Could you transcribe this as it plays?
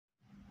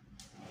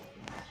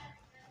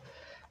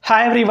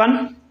Hi everyone,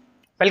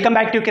 welcome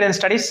back to Kiran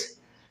Studies.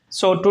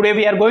 So today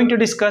we are going to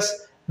discuss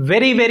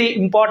very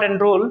important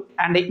rule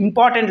and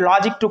important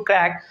logic to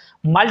crack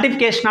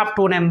multiplication of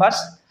two numbers.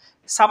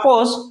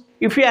 Suppose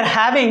if we are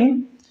having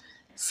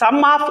sum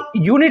of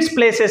units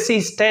places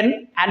is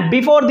 10 and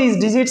before these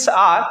digits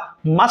are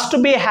must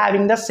be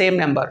having the same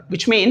number,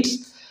 which means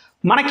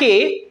మనకి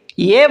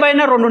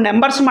ఏవైనా రెండు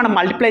numbers మనం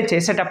multiply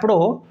చేసేటప్పుడు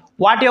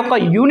వాటి యొక్క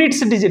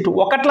units digit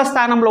ఒకట్ల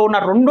స్థానంలో ఉన్న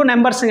రెండు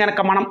నెంబర్స్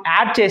కనుక మనం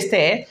యాడ్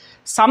చేస్తే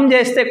సమ్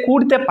చేస్తే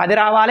కూడితే 10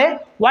 రావాలి.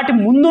 వాటి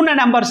ముందున్న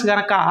నెంబర్స్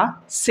కనుక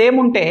సేమ్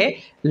ఉంటే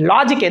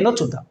లాజిక్ ఏందో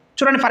చూద్దాం.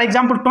 చూడండి, ఫర్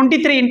ఎగ్జాంపుల్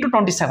 23 ×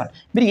 27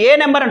 మీరు ఏ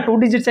నెంబర్ అని 2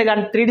 డిజిట్సే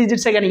కానీ 3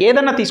 డిజిట్సే కానీ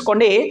ఏదన్నా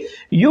తీసుకోండి.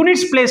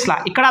 యూనిట్స్ ప్లేస్లో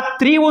ఇక్కడ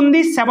 3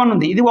 ఉంది 7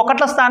 ఉంది, ఇది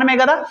ఒకట్ల స్థానమే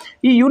కదా.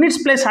 ఈ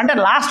యూనిట్స్ ప్లేస్ అంటే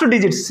లాస్ట్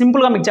డిజిట్స్,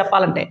 సింపుల్గా మీకు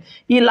చెప్పాలంటే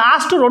ఈ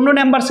లాస్ట్ రెండు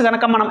నెంబర్స్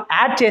కనుక మనం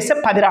యాడ్ చేస్తే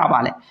 10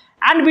 రావాలి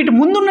అండ్ వీటి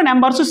ముందున్న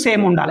నెంబర్స్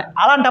సేమ్ ఉండాలి.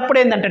 అలాంటప్పుడు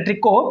ఏంటంటే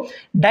ట్రిక్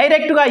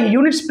డైరెక్ట్గా ఈ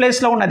యూనిట్స్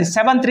ప్లేస్లో ఉన్నది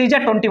 7 3 ×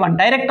 21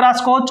 డైరెక్ట్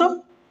రాసుకోవచ్చు.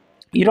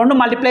 ఈ రెండు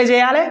మల్టిప్లై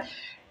చేయాలి.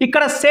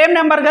 ఇక్కడ సేమ్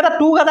నెంబర్ కదా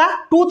 2 కదా,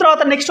 2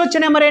 తర్వాత నెక్స్ట్ వచ్చే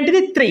నెంబర్ ఏంటిది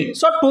 3.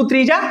 సో 2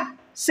 3 ×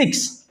 6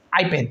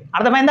 అయిపోయింది.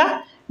 అర్థమైందా?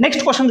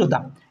 నెక్స్ట్ క్వశ్చన్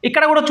చూద్దాం.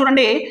 ఇక్కడ కూడా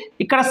చూడండి,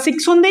 ఇక్కడ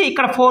 6 ఉంది,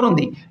 ఇక్కడ 4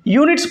 ఉంది.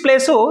 Units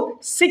place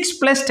 6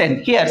 + 10.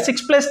 Here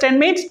 6 + 10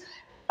 means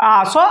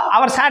so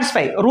our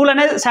satisfy rule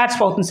అనేది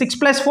సాటిస్ఫై అవుతుంది. 6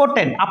 + 4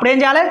 10. అప్పుడు ఏం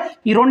చేయాలి?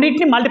 ఈ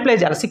రెండింటిని మల్టిప్లై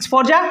చేయాలి. 6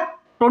 4 ×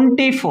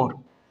 24.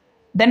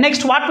 Then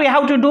next what we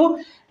have to do?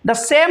 The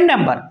same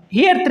number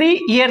here 3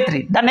 here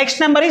 3. The next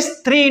number is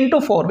 3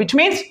 × 4 which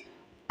means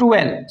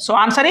 12. So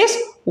answer is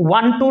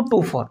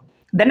 1224.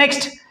 The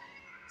next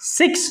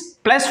 6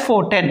 +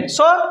 4 10.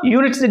 So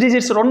units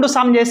digits రెండు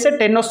some చేస్తే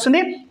 10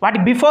 వస్తుంది. వాటి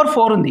బిఫోర్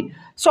 4 ఉంది.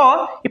 సో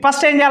ఈ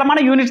ఫస్ట్ ఏం చేయాలి?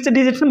 మనం యూనిట్స్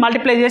డిజిట్స్ని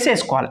మల్టిప్లై చేసి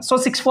వేసుకోవాలి. సో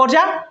 6 4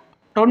 ×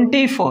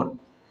 24.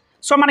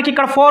 సో మనకి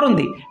ఇక్కడ 4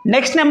 ఉంది.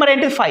 నెక్స్ట్ నెంబర్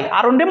ఏంటి 5. ఆ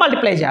రెండు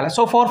మల్టిప్లై చేయాలి.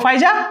 సో 4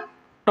 5 ×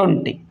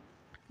 20.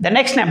 ద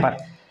నెక్స్ట్ నెంబర్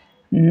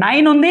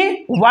 9 ఉంది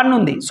 1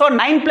 ఉంది. సో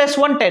 9 +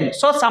 1 10.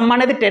 సో సమ్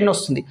అనేది 10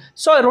 వస్తుంది.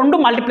 సో రెండు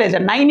మల్టిప్లై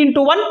చేయాలి. 9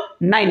 × 1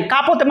 9.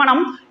 కాకపోతే మనం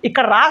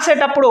ఇక్కడ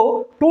రాసేటప్పుడు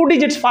 2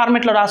 డిజిట్స్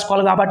ఫార్మేట్లో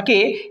రాసుకోవాలి కాబట్టి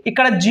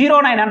ఇక్కడ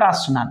 09 అని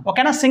రాస్తున్నాను.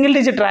 ఓకేనా? సింగిల్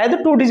డిజిట్ రాయదు,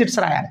 2 డిజిట్స్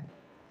రాయాలి.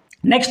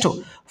 నెక్స్ట్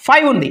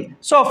 5 ఉంది.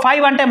 సో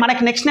 5 అంటే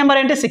మనకి నెక్స్ట్ నెంబర్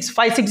ఏంటి 6.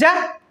 5 6 ×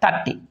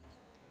 30.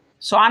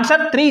 So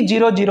answer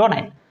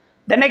 3009.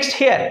 The next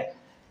here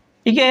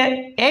ఇక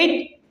 8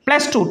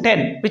 + 2 10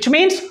 which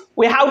means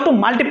we have to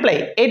multiply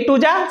 8 2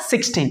 ×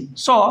 16.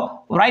 So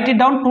write it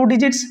down 2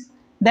 digits.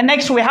 Then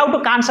next we have to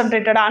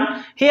concentrate on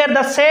here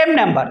the same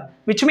number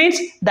which means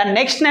the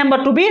next number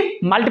to be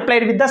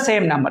multiplied with the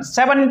same number.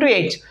 7 ×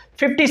 8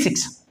 56.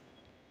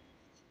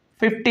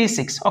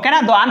 Okay na?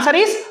 The answer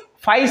is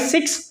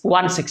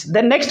 5616.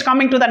 Then next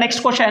coming to the next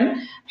question,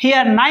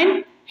 here 9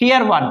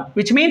 here 1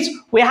 which means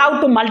we have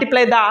to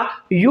multiply the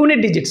unit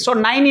digits. So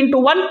 9 ×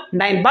 1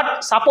 9, but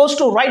supposed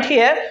to write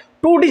here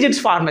 2 digits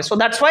format. So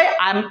that's why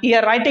I am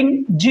here writing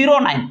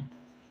 09.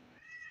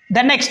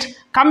 Then next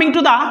coming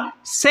to the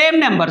same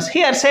numbers,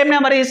 here same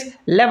number is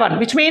 11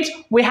 which means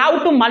we have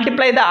to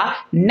multiply the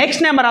next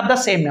number of the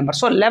same number.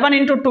 So 11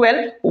 × 12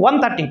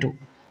 132.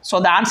 So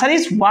the answer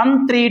is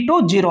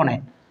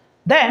 13209.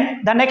 Then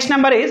the next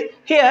number is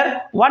here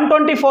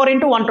 124 ×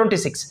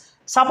 126.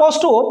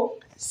 Supposed to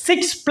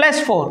 6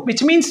 + 4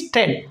 which means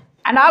 10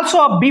 and also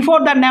before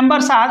the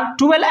numbers are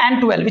 12 and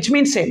 12 which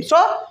means same. So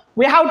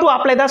we have to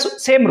apply the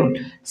same rule.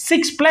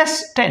 6 +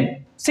 10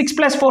 6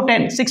 + 4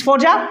 10. 6 4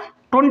 ×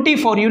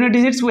 24 unit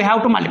digits we have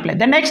to multiply.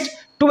 The next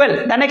 12.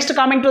 The next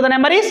coming to the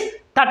number is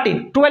 13.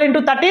 12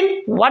 × 13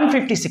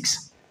 156.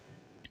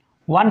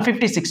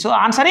 So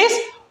answer is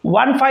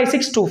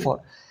 15624.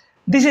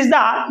 This is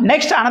the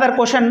next another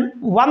question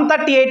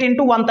 138 ×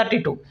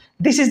 132.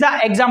 This is the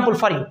example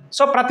for you.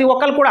 So ప్రతి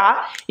ఒక్కరు కూడా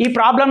ఈ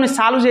ప్రాబ్లమ్ని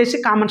solve చేసి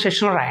comment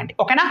సెక్షన్లో రాయండి.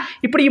 ఓకేనా?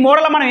 ఇప్పుడు ఈ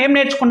మోడల్లో మనం ఏం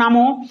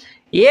నేర్చుకున్నాము?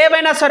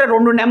 ఏవైనా సరే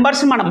రెండు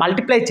నెంబర్స్ మనం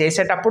మల్టిప్లై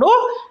చేసేటప్పుడు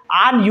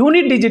ఆ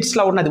యూనిట్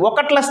డిజిట్స్లో ఉన్నది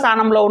ఒకట్ల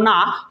స్థానంలో ఉన్న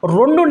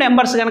రెండు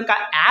నెంబర్స్ కనుక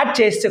యాడ్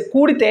చేస్తే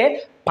కూడితే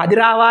 10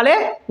 రావాలి.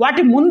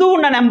 వాటి ముందు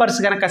ఉన్న నెంబర్స్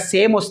కనుక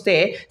సేమ్ వస్తే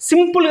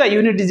సింపుల్గా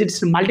యూనిట్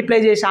డిజిట్స్ని మల్టిప్లై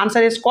చేసి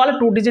ఆన్సర్ వేసుకోవాలి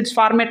 2 డిజిట్స్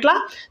ఫార్మేట్లో.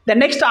 ద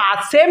నెక్స్ట్ ఆ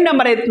సేమ్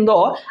నెంబర్ అవుతుందో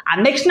ఆ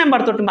నెక్స్ట్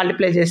నెంబర్ తోటి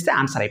మల్టిప్లై చేస్తే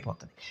ఆన్సర్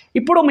అయిపోతుంది.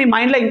 ఇప్పుడు మీ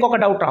మైండ్లో ఇంకొక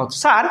డౌట్ రావచ్చు,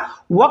 సార్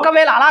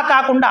ఒకవేళ అలా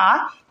కాకుండా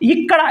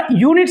ఇక్కడ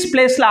యూనిట్స్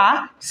ప్లేస్లో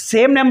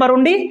సేమ్ నెంబర్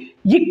ఉండి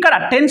ఇక్కడ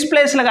టెన్స్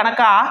ప్లేస్లో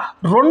కనుక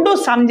రెండు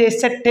సమ్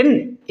చేస్తే 10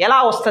 ఎలా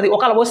వస్తుంది?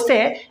 ఒకవేళ వస్తే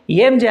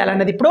ఏం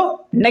చేయాలనేది ఇప్పుడు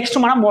నెక్స్ట్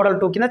మనం మోడల్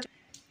 2 కింద.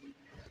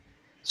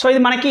 సో ఇది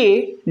మనకి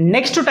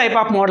నెక్స్ట్ టైప్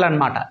ఆఫ్ మోడల్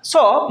అనమాట.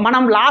 సో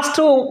మనం లాస్ట్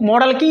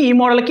మోడల్కి ఈ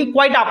మోడల్కి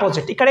క్వైట్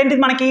ఆపోజిట్. ఇక్కడ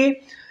ఏంటిది మనకి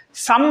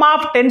some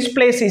of tens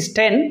place is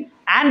 10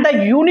 and the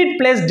unit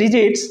place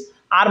digits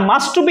are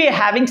must be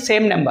having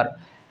same number.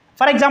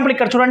 For example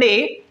ఇక్కడ చూడండి,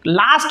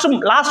 లాస్ట్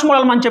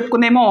మోడల్ మనం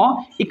చెప్పుకుందేమో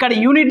ఇక్కడ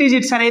యూనిట్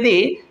డిజిట్స్ అనేది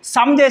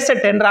సమ్ చేస్తే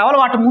 10 రావాలి,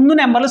 వాటి ముందు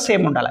నెంబర్లు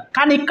సేమ్ ఉండాలి.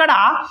 కానీ ఇక్కడ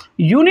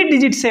యూనిట్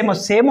డిజిట్స్ ఏమో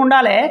సేమ్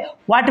ఉండాలి,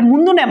 వాటి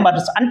ముందు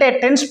నెంబర్స్ అంటే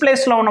టెన్స్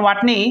ప్లేస్లో ఉన్న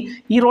వాటిని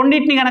ఈ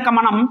రెండింటిని కనుక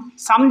మనం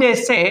సమ్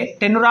చేస్తే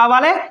 10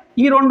 రావాలి,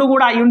 ఈ రెండు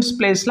కూడా యూనిట్స్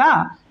ప్లేస్లో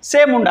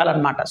సేమ్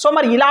ఉండాలన్నమాట. సో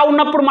మరి ఇలా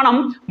ఉన్నప్పుడు మనం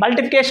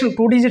మల్టిప్లికేషన్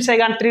 2 డిజిట్సే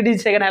కానీ 3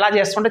 డిజిట్సే కానీ ఎలా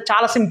చేస్తుంటే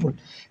చాలా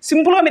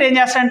సింపుల్గా మీరు ఏం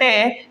చేస్తారంటే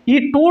ఈ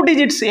 2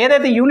 డిజిట్స్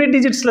ఏదైతే యూనిట్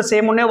డిజిట్స్లో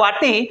సేమ్ ఉన్నాయో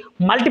వాటిని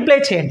మల్టిప్లై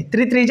చేయండి.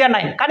 3 3 జా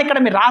 9. కానీ ఇక్కడ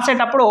మీరు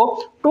రాసేటప్పుడు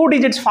 2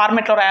 డిజిట్స్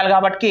ఫార్మేట్లో రాయాలి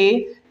కాబట్టి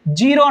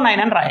 09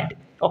 అని రాయండి.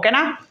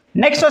 ఓకేనా.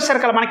 నెక్స్ట్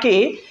వచ్చేసరికి మనకి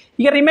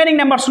ఇక రిమైనింగ్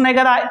నెంబర్స్ ఉన్నాయి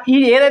కదా, ఈ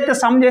ఏదైతే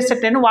సమ్ చేస్తే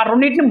 10 వాటి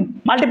రెండింటిని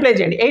మల్టిప్లై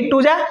చేయండి. 8 2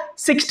 జా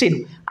 16.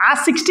 ఆ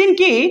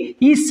 16కి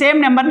ఈ సేమ్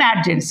నెంబర్ని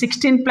యాడ్ చేయండి.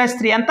 16 +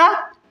 3 అంతా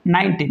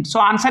 19. So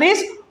answer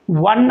is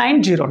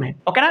 1909.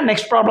 ఓకేనా.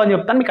 నెక్స్ట్ ప్రాబ్లం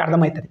చెప్తాను, మీకు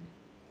అర్థమవుతుంది.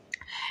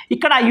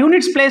 ఇక్కడ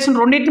యూనిట్స్ ప్లేస్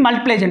రెండింటిని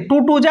మల్టిప్లై చేయండి. 2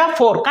 2 జా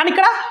 4. కానీ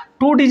ఇక్కడ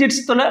 2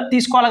 డిజిట్స్తో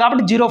తీసుకోవాలి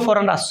కాబట్టి 04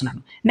 అని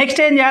రాస్తున్నాను.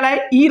 నెక్స్ట్ ఏం చేయాలి,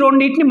 ఈ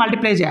రెండింటిని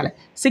మల్టిప్లై చేయాలి.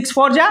 6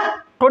 4 జా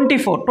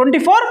 24.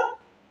 24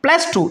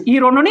 + 2 ఈ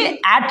రెండుని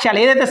యాడ్ చేయాలి.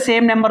 ఏదైతే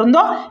సేమ్ నెంబర్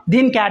ఉందో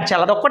దీనికి యాడ్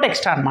చేయాలి. అది ఒక్కటి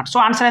ఎక్స్ట్రా అనమాట. సో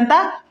ఆన్సర్ ఎంత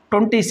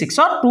 26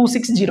 or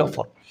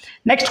 2604.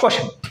 నెక్స్ట్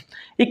క్వశ్చన్,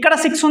 ఇక్కడ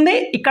 6 ఉంది,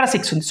 ఇక్కడ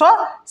 6 ఉంది. సో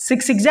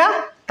 6 6 జా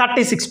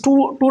 36.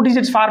 2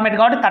 డిజిట్స్ ఫార్మేట్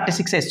కాబట్టి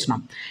 36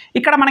 వేస్తున్నాం.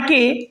 ఇక్కడ మనకి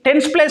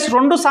 10s ప్లేస్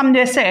 2 సమ్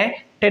చేస్తే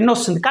 10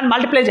 వస్తుంది, కానీ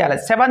మల్టిప్లై చేయాలి.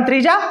 7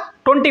 3 జా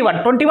 21.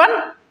 21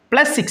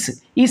 + 6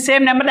 ఈ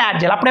సేమ్ నెంబర్ని యాడ్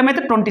చేయాలి. అప్పుడు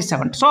ఏమైతే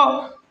 27. So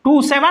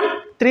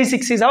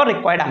 2736 is our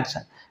required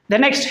answer. The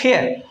next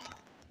here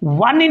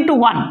 1 into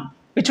 1,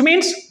 which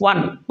means 1.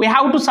 We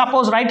have to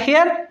suppose right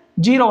here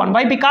 0 1.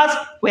 Why? Because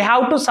we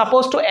have to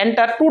suppose to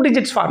enter 2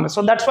 digits format.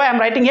 So that's why I'm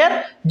writing here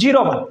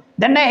 0 1.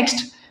 Then next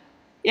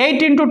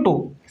 8 into 2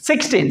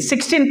 16.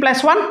 16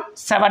 + 1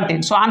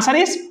 17. So answer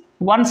is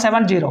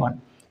 1701.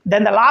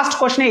 Then the last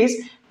question is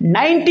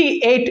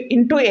 98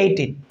 into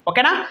 18.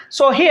 Okay na?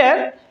 So here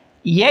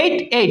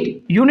 8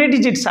 unit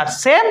digits are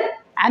same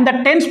and the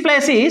tens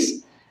place is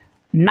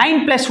 9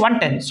 + 1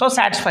 10. So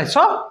satisfied.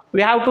 So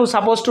we have to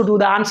suppose to do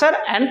the answer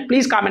and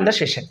please comment the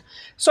session.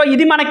 So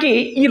ఇది మనకి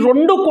ఈ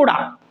రెండు కూడా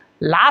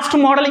last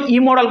model ఈ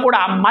model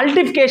కూడా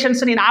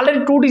multiplications నేను already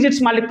 2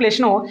 digits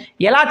multiplication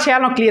ఎలా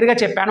చేయాలో క్లియర్గా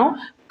చెప్పాను.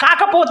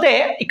 కాకపోతే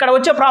ఇక్కడ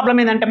వచ్చే ప్రాబ్లం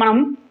ఏంటంటే మనం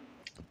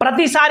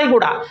ప్రతిసారి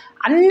కూడా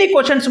అన్ని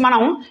క్వశ్చన్స్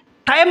మనం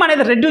టైం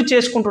అనేది రెడ్యూస్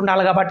చేసుకుంటూ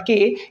ఉండాలి. కాబట్టి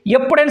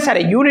ఎప్పుడైనా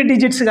సరే యూనిట్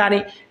డిజిట్స్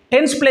కానీ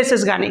టెన్స్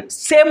ప్లేసెస్ కానీ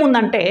సేమ్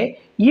ఉందంటే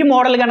ఈ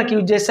మోడల్ కనుక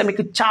యూజ్ చేస్తే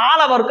మీకు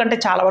చాలా వరకు అంటే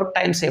చాలా వరకు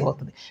టైం సేవ్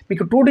అవుతుంది.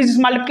 మీకు 2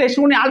 డిజిట్స్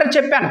మల్టిప్లికేషన్ కూడా నేను ఆల్రెడీ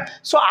చెప్పాను.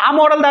 సో ఆ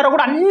మోడల్ ద్వారా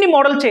కూడా అన్ని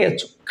మోడల్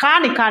చేయొచ్చు.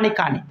 కానీ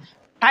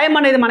టైం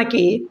అనేది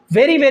మనకి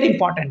వెరీ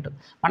ఇంపార్టెంట్.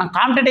 మనం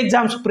కాంపిటేటివ్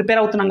ఎగ్జామ్స్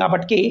ప్రిపేర్ అవుతున్నాం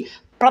కాబట్టి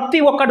ప్రతి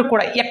ఒక్కటి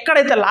కూడా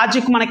ఎక్కడైతే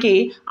లాజిక్ మనకి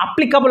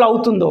అప్లికబుల్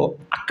అవుతుందో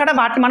అక్కడ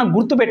వాటిని మనం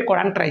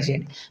గుర్తుపెట్టుకోవడానికి ట్రై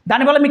చేయండి.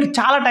 దానివల్ల మీకు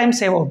చాలా టైం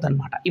సేవ్ అవుతుంది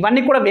అనమాట.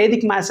 ఇవన్నీ కూడా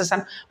వేదిక్ మ్యాథ్స్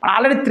అని మనం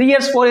ఆల్రెడీ 3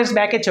 years 4 years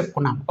బ్యాకే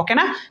చెప్పుకున్నాం.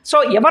 ఓకేనా. సో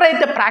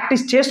ఎవరైతే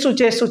ప్రాక్టీస్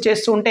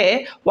చేస్తూ ఉంటే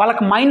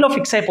వాళ్ళకి మైండ్లో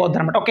ఫిక్స్ అయిపోద్ది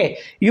అనమాట. ఓకే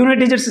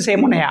యూనిట్ డిజిట్స్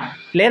సేమ్ ఉన్నాయా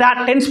లేదా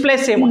టెన్స్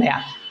ప్లేస్ సేమ్ ఉన్నాయా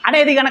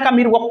అనేది కనుక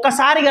మీరు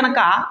ఒక్కసారి కనుక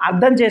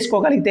అర్థం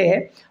చేసుకోగలిగితే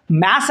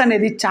మ్యాథ్స్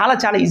అనేది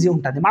చాలా ఈజీ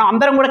ఉంటుంది. మనం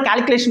అందరం కూడా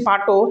calculation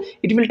part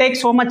it will take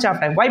so much of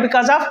time. Why?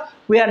 Because of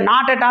we are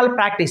not at all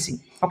practising.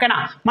 ఓకేనా.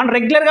 మనం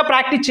రెగ్యులర్గా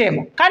ప్రాక్టీస్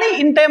చేయము కానీ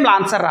ఇన్ టైంలో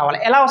ఆన్సర్ రావాలి.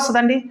 ఎలా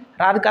వస్తుందండి?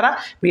 రాదు కదా.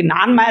 మీ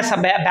నాన్ మ్యాథ్స్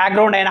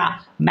బ్యాక్గ్రౌండ్ అయినా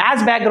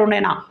మ్యాథ్స్ బ్యాక్గ్రౌండ్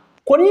అయినా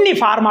కొన్ని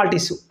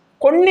ఫార్మాలిటీస్,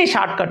 కొన్ని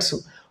షార్ట్ కట్స్,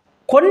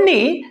 కొన్ని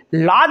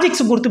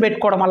లాజిక్స్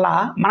గుర్తుపెట్టుకోవడం వల్ల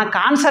మనకు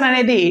ఆన్సర్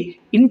అనేది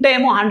ఇన్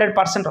టైము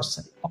 100%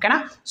 వస్తుంది. ఓకేనా.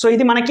 సో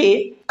ఇది మనకి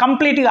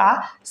కంప్లీట్గా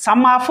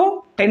some of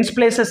tense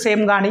places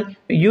same కానీ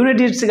యూనిట్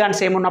డిజిట్స్ కానీ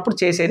సేమ్ ఉన్నప్పుడు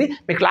చేసేది.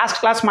 మీకు లాస్ట్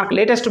క్లాస్ మనకు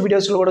లేటెస్ట్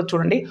వీడియోస్లో కూడా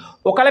చూడండి.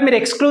 ఒకవేళ మీరు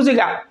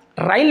ఎక్స్క్లూజివ్గా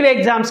రైల్వే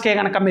ఎగ్జామ్స్కే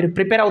కనుక మీరు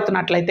ప్రిపేర్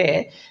అవుతున్నట్లయితే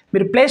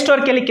మీరు ప్లే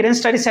స్టోర్కి వెళ్ళి కిరణ్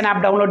స్టడీస్ అనే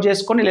యాప్ డౌన్లోడ్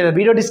చేసుకొని లేదా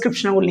వీడియో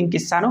డిస్క్రిప్షన్ కూడా లింక్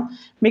ఇస్తాను.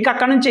 మీకు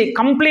అక్కడ నుంచి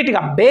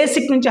కంప్లీట్గా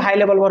బేసిక్ నుంచి హై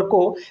లెవెల్ వరకు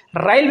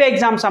రైల్వే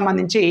ఎగ్జామ్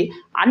సంబంధించి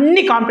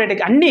అన్ని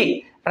కాంపిటేటివ్ అన్ని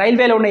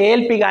రైల్వేలో ఉన్న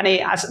ఏఎల్పి కానీ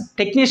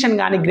టెక్నీషియన్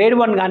కానీ గ్రేడ్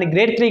 1 కానీ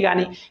గ్రేడ్ 3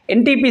 కానీ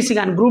ఎన్టీపీసీ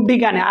కానీ గ్రూప్ డి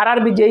కానీ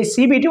ఆర్ఆర్బి జేఈ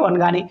సిబిటి 1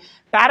 కానీ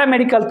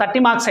పారామెడికల్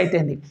 30 మార్క్స్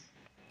అయితేంది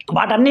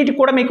వాటన్నిటికి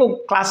కూడా మీకు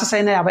క్లాసెస్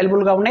అయినా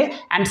అవైలబుల్గా ఉన్నాయి.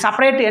 And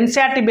separate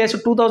NCERT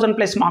based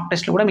 2000+ mark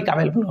టెస్ట్లు కూడా మీకు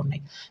అవైలబుల్గా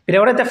ఉన్నాయి. మీరు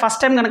ఎవరైతే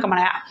ఫస్ట్ టైం కనుక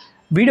మన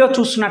వీడియో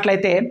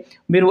చూస్తున్నట్లయితే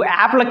మీరు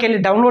యాప్లోకి వెళ్ళి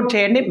డౌన్లోడ్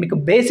చేయండి. మీకు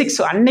బేసిక్స్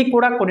అన్నీ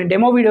కూడా కొన్ని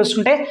డెమో వీడియోస్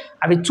ఉంటే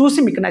అవి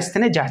చూసి మీకు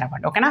నచ్చితేనే జాయిన్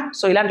అవ్వండి. ఓకేనా.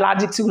 సో ఇలాంటి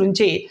లాజిక్స్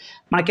గురించి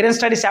మన కిరణ్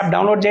స్టడీస్ యాప్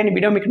డౌన్లోడ్ చేయండి.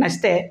 వీడియో మీకు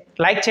నచ్చితే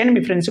లైక్ చేయండి,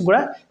 మీ ఫ్రెండ్స్కి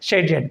కూడా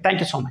షేర్ చేయండి.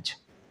 Thank you so much.